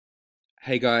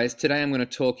Hey guys, today I'm going to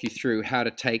talk you through how to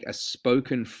take a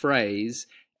spoken phrase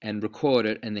and record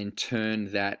it and then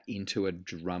turn that into a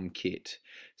drum kit.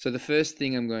 So the first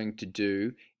thing I'm going to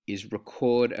do is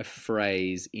record a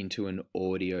phrase into an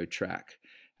audio track.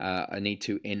 I need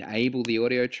to enable the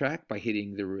audio track by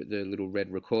hitting the little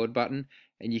red record button,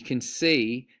 and you can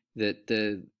see that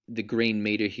the green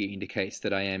meter here indicates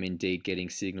that I am indeed getting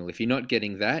signal. If you're not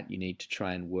getting that, you need to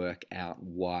try and work out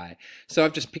why. So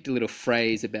I've just picked a little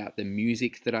phrase about the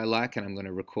music that I like, and I'm going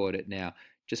to record it now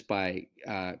just by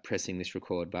pressing this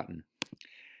record button.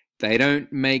 They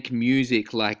don't make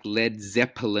music like Led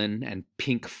Zeppelin and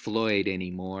Pink Floyd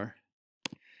anymore.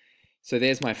 So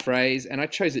there's my phrase, and I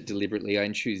chose it deliberately. I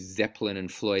choose Zeppelin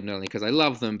and Floyd not only because I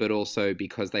love them, but also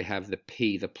because they have the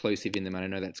P, the plosive in them, and I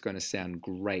know that's going to sound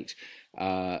great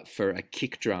for a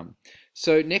kick drum.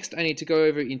 So next I need to go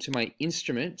over into my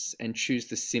instruments and choose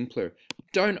the simpler.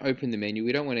 Don't open the menu,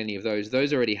 we don't want any of those.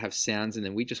 Those already have sounds in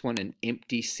them. We just want an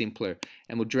empty simpler,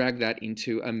 and we'll drag that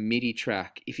into a MIDI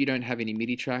track. If you don't have any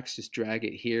MIDI tracks, just drag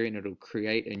it here and it'll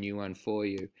create a new one for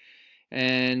you.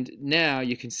 And now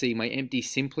you can see my empty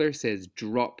simpler says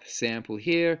drop sample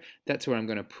here. That's where I'm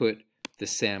going to put the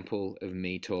sample of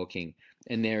me talking.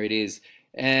 And there it is.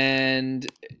 And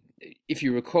if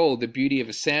you recall, the beauty of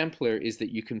a sampler is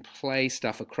that you can play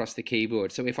stuff across the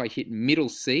keyboard. So if I hit middle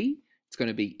C, it's going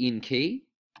to be in key.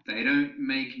 They don't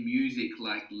make music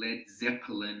like Led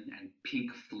Zeppelin and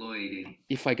Pink Floyd.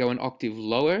 If I go an octave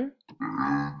lower,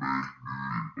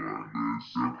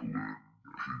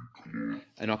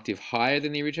 an octave higher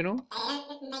than the original.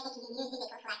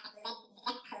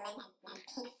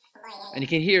 And you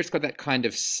can hear it's got that kind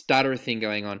of stutter thing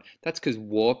going on. That's because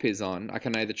warp is on. I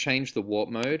can either change the warp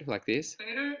mode like this.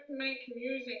 They don't make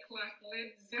music like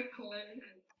Led Zeppelin and...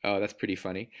 Oh, that's pretty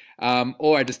funny.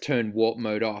 Or I just turn warp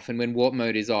mode off. And when warp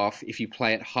mode is off, if you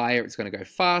play it higher, it's going to go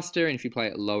faster. And if you play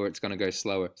it lower, it's going to go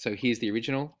slower. So here's the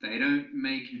original. They don't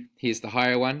make... Here's the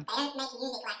higher one. They don't make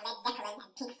music like Led Zeppelin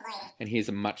and Pink Floyd. And here's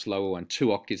a much lower one,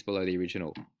 2 octaves below the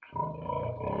original.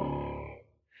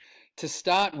 To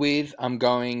start with, I'm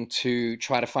going to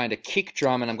try to find a kick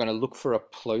drum, and I'm going to look for a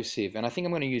plosive. And I think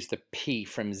I'm going to use the P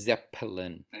from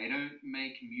Zeppelin. They don't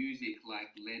make music like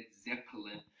Led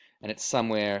Zeppelin. And it's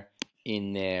somewhere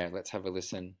in there. Let's have a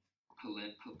listen.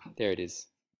 There it is.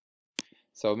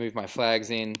 So I'll move my flags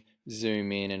in,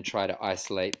 zoom in, and try to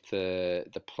isolate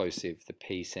the plosive, the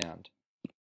P sound.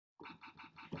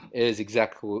 It is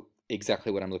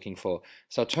exactly what I'm looking for.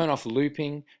 So I'll turn off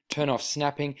looping, turn off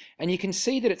snapping, and you can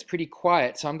see that it's pretty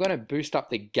quiet, so I'm going to boost up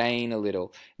the gain a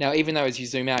little. Now, even though as you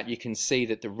zoom out, you can see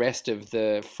that the rest of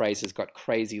the phrase has got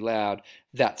crazy loud,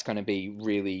 that's going to be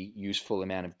really useful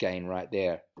amount of gain right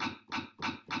there.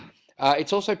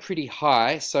 It's also pretty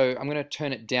high, so I'm going to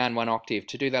turn it down 1 octave.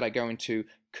 To do that, I go into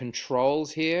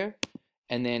Controls here,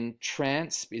 and then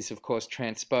Trans is, of course,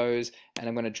 transpose, and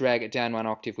I'm going to drag it down 1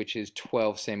 octave, which is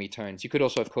 12 semitones. You could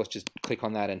also, of course, just click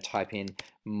on that and type in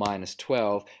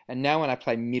 -12. And now when I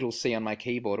play middle C on my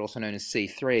keyboard, also known as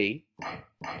C3,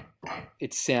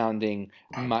 it's sounding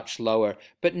much lower.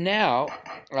 But now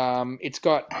it's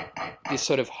got this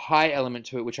sort of high element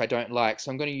to it, which I don't like. So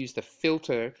I'm going to use the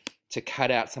filter to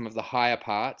cut out some of the higher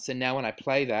parts. And now when I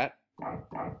play that,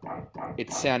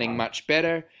 it's sounding much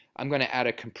better. I'm going to add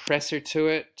a compressor to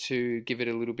it to give it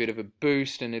a little bit of a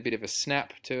boost and a bit of a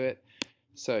snap to it.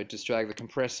 So just drag the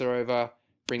compressor over,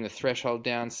 bring the threshold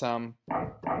down some.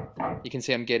 You can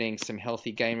see I'm getting some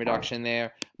healthy gain reduction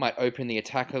there. Might open the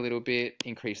attack a little bit,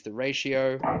 increase the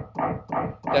ratio.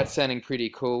 That's sounding pretty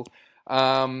cool.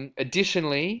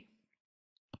 Additionally,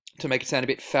 to make it sound a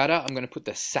bit fatter, I'm going to put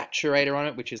the saturator on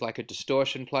it, which is like a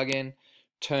distortion plugin.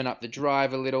 Turn up the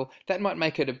drive a little. That might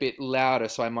make it a bit louder,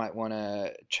 so I might want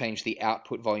to change the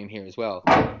output volume here as well.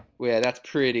 Yeah, that's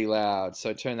pretty loud,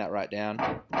 so turn that right down.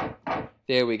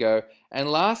 There we go. And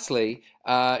lastly,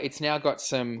 it's now got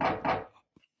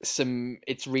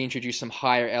it's reintroduced some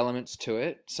higher elements to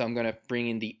it. So I'm going to bring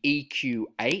in the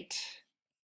EQ8,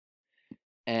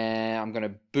 and I'm going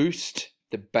to boost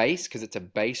the bass because it's a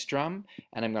bass drum,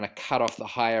 and I'm going to cut off the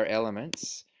higher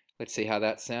elements. Let's see how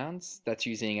that sounds. That's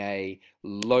using a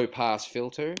low pass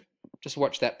filter. Just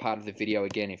watch that part of the video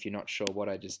again if you're not sure what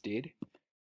I just did.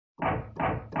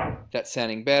 That's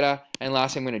sounding better. And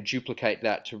lastly, I'm going to duplicate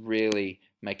that to really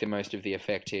make the most of the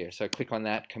effect here. So click on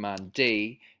that, Command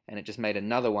D, and it just made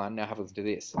another one. Now have a listen to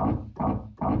this.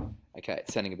 Okay,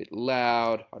 it's sounding a bit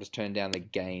loud. I'll just turn down the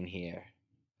gain here.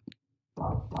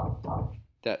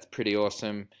 That's pretty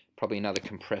awesome. Probably another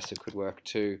compressor could work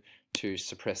too to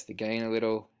suppress the gain a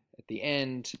little. At the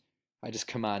end, I just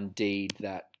Command D'd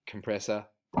that compressor,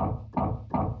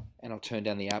 and I'll turn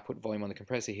down the output volume on the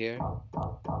compressor here.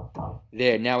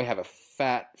 There, now we have a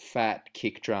fat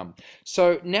kick drum.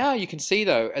 So now you can see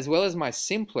though, as well as my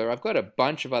simpler, I've got a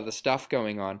bunch of other stuff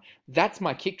going on. That's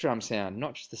my kick drum sound,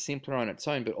 not just the simpler on its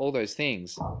own, but all those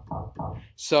things.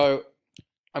 So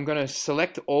I'm going to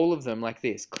select all of them like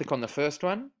this. Click on the first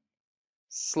one,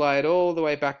 slide all the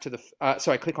way back to the,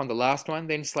 click on the last one,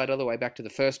 then slide all the way back to the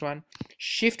first one.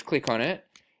 Shift click on it.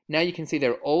 Now you can see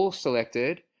they're all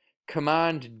selected.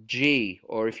 Command G,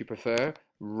 or if you prefer,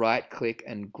 right click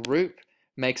and group,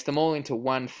 makes them all into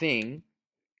one thing.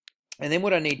 And then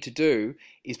what I need to do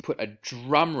is put a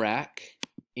drum rack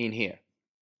in here.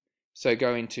 So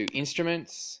go into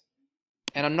instruments,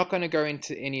 and I'm not going to go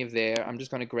into any of there. I'm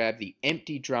just going to grab the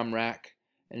empty drum rack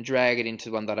and drag it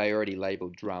into one that I already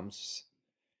labeled drums.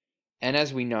 And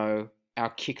as we know, our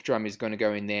kick drum is going to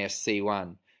go in there,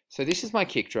 C1. So this is my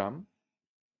kick drum.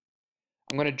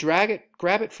 I'm going to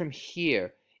grab it from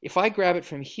here. If I grab it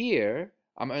from here,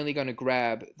 I'm only going to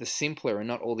grab the simpler and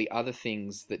not all the other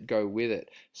things that go with it.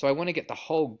 So I want to get the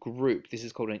whole group. This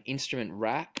is called an instrument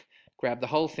rack. Grab the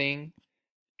whole thing,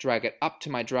 drag it up to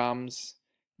my drums,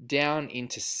 down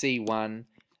into C1.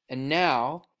 And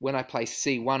now, when I play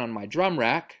C1 on my drum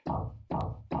rack,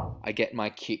 I get my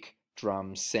kick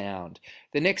drum sound.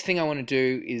 The next thing I want to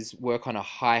do is work on a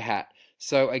hi-hat.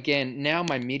 So again, now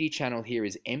my MIDI channel here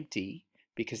is empty,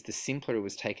 because the simpler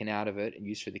was taken out of it and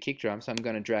used for the kick drum. So I'm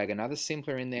going to drag another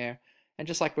simpler in there. And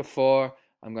just like before,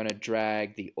 I'm going to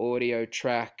drag the audio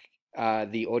track,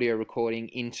 the audio recording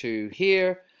into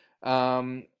here.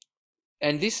 And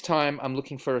this time I'm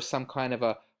looking for some kind of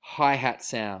a hi-hat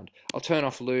sound. I'll turn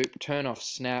off loop, turn off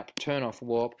snap, turn off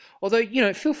warp. Although, you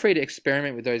know, feel free to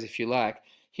experiment with those if you like.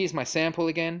 Here's my sample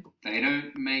again. They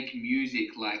don't make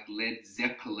music like Led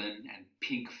Zeppelin and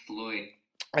Pink Floyd.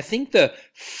 I think the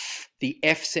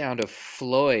F sound of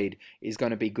Floyd is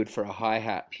going to be good for a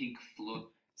hi-hat. Pink Floyd.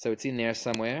 So it's in there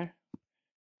somewhere.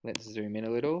 Let's zoom in a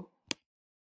little.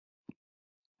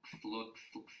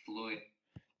 Floyd.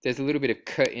 There's a little bit of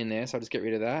cut in there, so I'll just get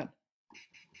rid of that.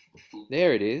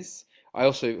 There it is. I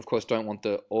also, of course, don't want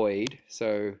the oid,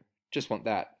 so just want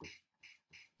that.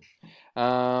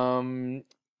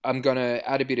 I'm going to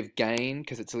add a bit of gain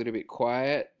because it's a little bit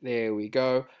quiet. There we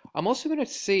go. I'm also going to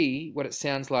see what it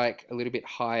sounds like a little bit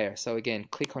higher. So again,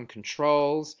 click on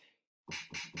controls.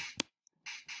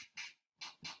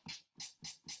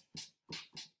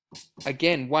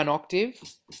 Again, 1 octave,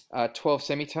 12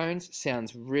 semitones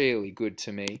sounds really good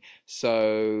to me.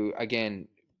 So again,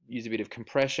 use a bit of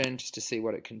compression just to see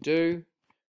what it can do.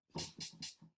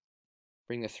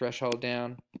 Bring the threshold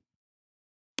down.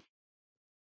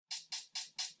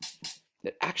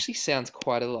 It actually sounds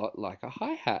quite a lot like a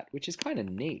hi-hat, which is kind of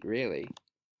neat, really.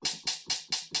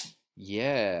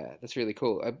 Yeah, that's really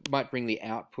cool. I might bring the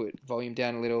output volume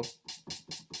down a little.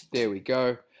 There we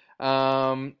go.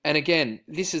 And again,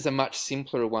 this is a much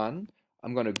simpler one.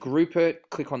 I'm going to group it,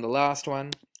 click on the last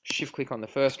one, shift click on the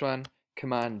first one,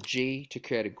 Command G to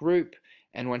create a group,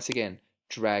 and once again,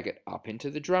 drag it up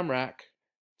into the drum rack.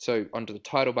 So onto the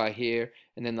title bar here,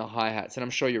 and then the hi-hats. And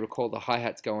I'm sure you recall the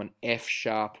hi-hats go on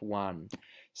F#1.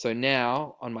 So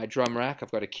now, on my drum rack, I've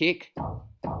got a kick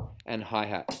and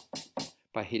hi-hat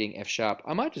by hitting F#.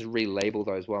 I might just relabel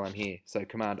those while I'm here. So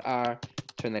Command R,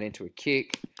 turn that into a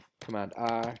kick. Command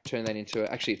R, turn that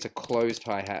into actually it's a closed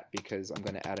hi-hat because I'm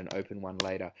going to add an open one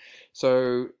later.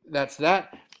 So that's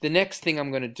that. The next thing I'm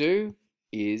going to do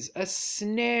is a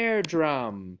snare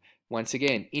drum. Once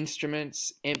again,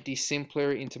 instruments, empty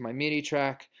simpler into my MIDI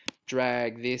track,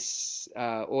 drag this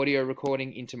audio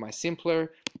recording into my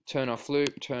simpler, turn off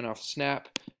loop, turn off snap,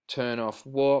 turn off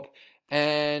warp,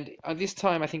 and this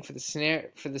time I think for the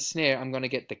snare I'm going to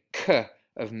get the K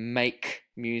of make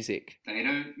music. They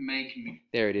don't make music.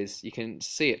 There it is. You can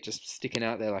see it just sticking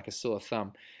out there like a sore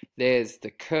thumb. There's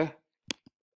the K.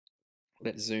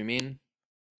 Let's zoom in.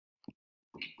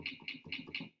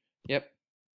 Yep.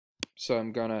 So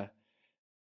I'm going to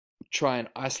try and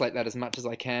isolate that as much as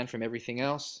I can from everything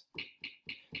else.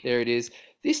 There it is.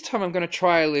 This time I'm going to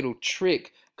try a little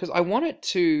trick because I want it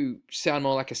to sound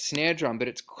more like a snare drum, but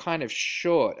it's kind of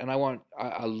short and I want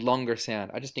a longer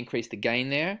sound. I just increased the gain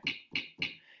there.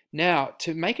 Now,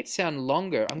 to make it sound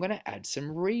longer, I'm going to add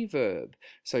some reverb.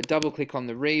 So double click on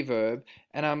the reverb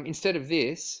and instead of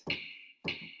this,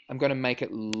 I'm going to make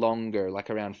it longer, like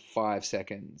around 5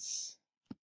 seconds.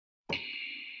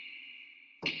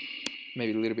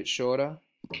 Maybe a little bit shorter.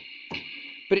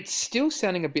 But it's still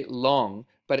sounding a bit long,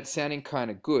 but it's sounding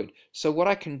kind of good. So what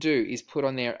I can do is put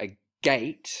on there a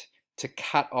gate to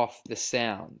cut off the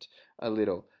sound a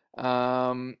little.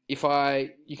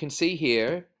 You can see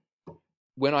here,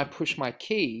 when I push my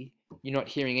key, you're not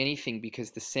hearing anything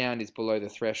because the sound is below the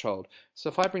threshold. So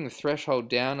if I bring the threshold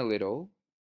down a little,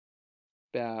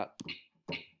 about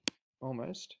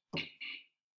almost,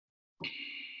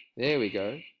 there we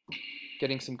go,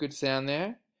 getting some good sound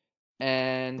there.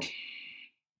 And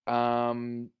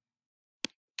might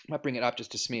bring it up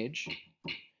just a smidge.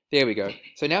 There we go.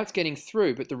 So now it's getting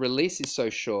through, but the release is so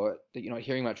short that you're not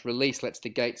hearing much. Release lets the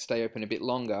gate stay open a bit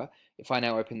longer. If I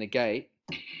now open the gate,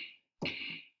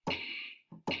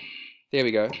 there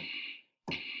we go.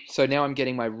 So now I'm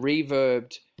getting my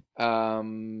reverbed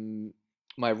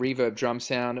drum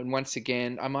sound. And once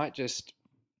again, I might just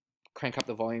crank up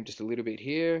the volume just a little bit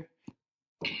here.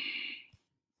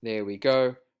 There we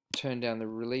go. Turn down the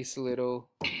release a little.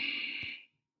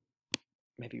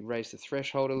 Maybe raise the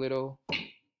threshold a little.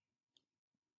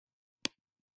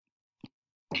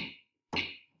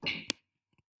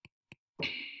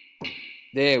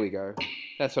 There we go.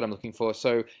 That's what I'm looking for.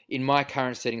 So in my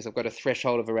current settings, I've got a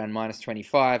threshold of around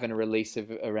 -25 and a release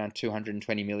of around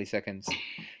 220 milliseconds.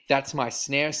 That's my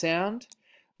snare sound.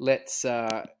 Let's,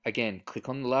 again, click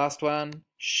on the last one,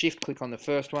 shift click on the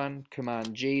first one,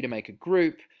 Command G to make a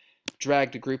group,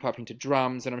 drag the group up into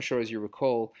drums, and I'm sure as you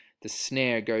recall, the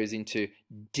snare goes into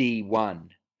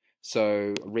D1.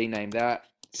 So rename that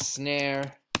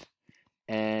snare,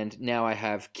 and now I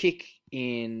have kick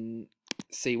in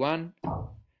C1,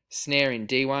 snare in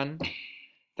D1.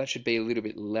 That should be a little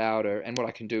bit louder, and what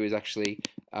I can do is actually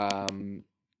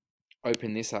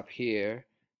open this up here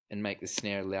and make the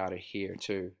snare louder here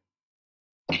too.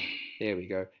 There we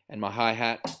go. And my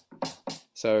hi-hat.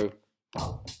 So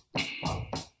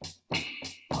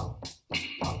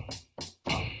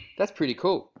that's pretty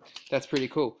cool. That's pretty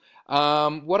cool.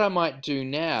 What I might do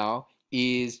now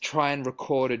is try and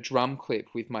record a drum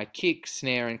clip with my kick,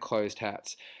 snare, and closed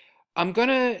hats. I'm going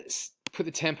to put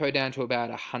the tempo down to about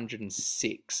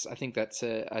 106. I think that's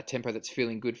a tempo that's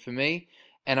feeling good for me.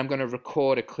 And I'm going to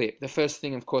record a clip. The first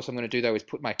thing, of course, I'm going to do, though, is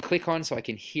put my click on so I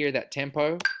can hear that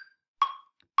tempo.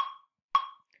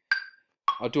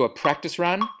 I'll do a practice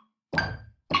run. I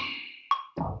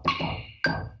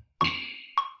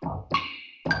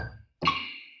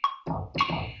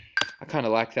kind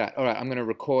of like that. All right, I'm going to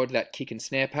record that kick and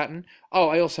snare pattern. Oh,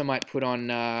 I also might put on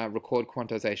record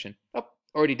quantization. Oh,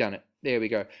 already done it. There we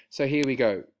go. So here we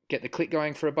go. Get the click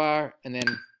going for a bar, and then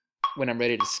when I'm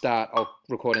ready to start, I'll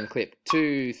record in the clip.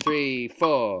 2, 3,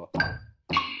 4.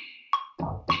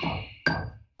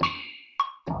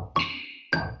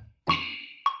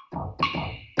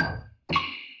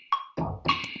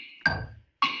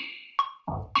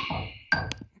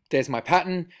 There's my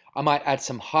pattern. I might add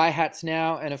some hi-hats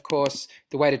now, and of course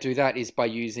the way to do that is by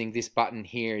using this button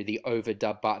here, the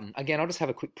overdub button. Again, I'll just have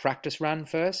a quick practice run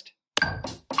first.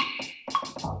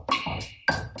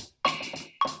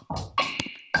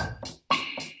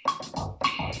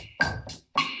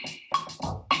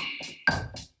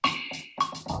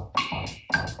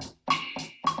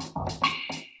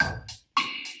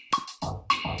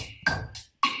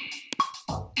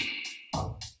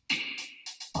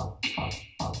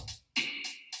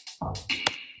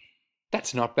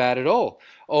 That's not bad at all.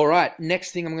 All right,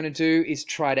 next thing I'm going to do is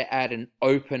try to add an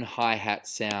open hi-hat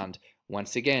sound.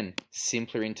 Once again,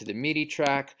 simpler into the MIDI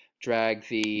track, drag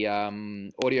the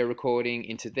audio recording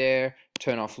into there,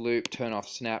 turn off loop, turn off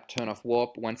snap, turn off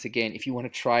warp. Once again, if you want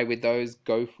to try with those,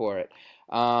 go for it.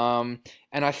 And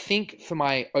I think for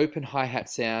my open hi-hat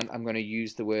sound, I'm going to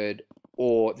use the word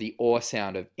or, the or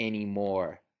sound of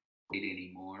anymore.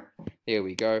 Anymore. There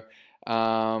we go.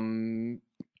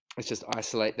 Let's just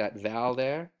isolate that vowel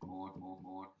there.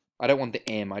 More. I don't want the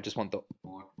M, I just want the...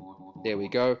 More. There we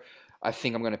go. I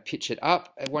think I'm going to pitch it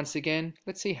up once again.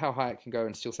 Let's see how high it can go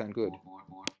and still sound good. More.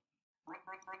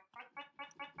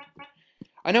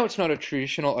 I know it's not a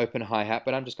traditional open hi-hat,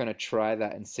 but I'm just going to try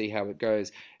that and see how it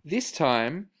goes. This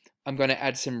time, I'm going to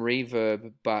add some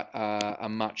reverb, but a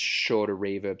much shorter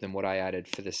reverb than what I added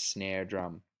for the snare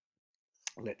drum.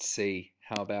 Let's see.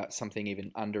 How about something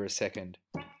even under a second?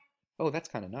 Oh, that's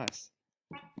kind of nice.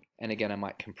 And again, I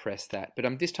might compress that.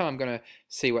 But this time I'm going to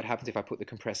see what happens if I put the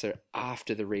compressor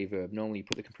after the reverb. Normally you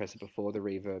put the compressor before the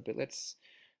reverb, but let's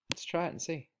try it and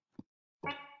see.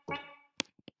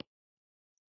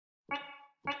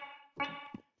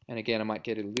 And again, I might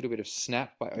get a little bit of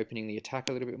snap by opening the attack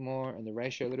a little bit more and the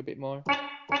ratio a little bit more.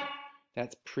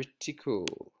 That's pretty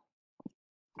cool.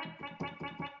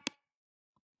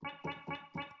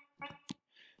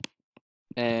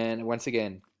 And once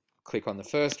again, click on the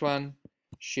first one,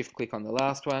 shift click on the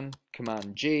last one,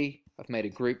 Command G, I've made a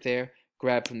group there,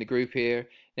 grab from the group here.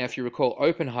 Now if you recall,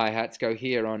 open hi-hats go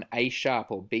here on A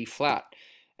sharp or B flat.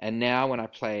 And now when I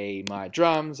play my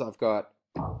drums, I've got...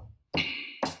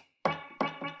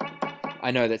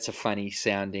 I know that's a funny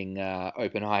sounding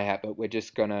open hi-hat, but we're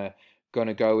just gonna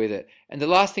go with it. And the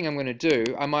last thing I'm gonna do,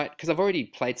 I might, because I've already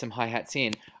played some hi-hats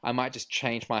in, I might just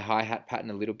change my hi-hat pattern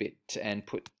a little bit and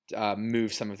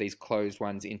move some of these closed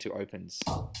ones into opens.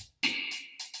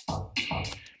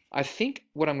 I think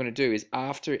what I'm going to do is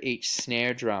after each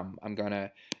snare drum, I'm going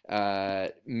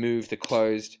to move the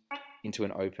closed into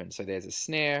an open. So there's a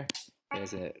snare,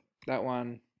 there's that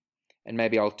one, and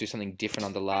maybe I'll do something different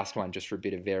on the last one just for a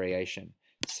bit of variation.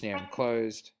 Snare and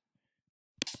closed.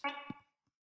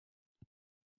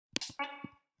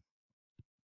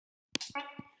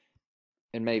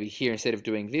 And maybe here, instead of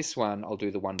doing this one, I'll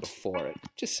do the one before it.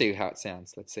 Just see how it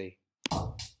sounds. Let's see.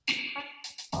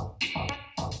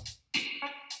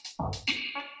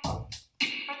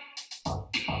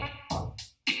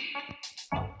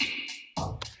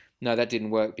 No, that didn't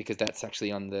work because that's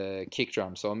actually on the kick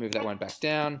drum. So I'll move that one back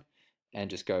down and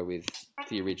just go with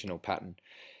the original pattern.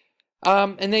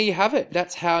 And there you have it.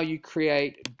 That's how you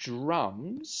create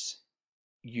drums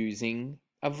using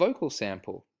a vocal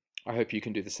sample. I hope you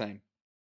can do the same.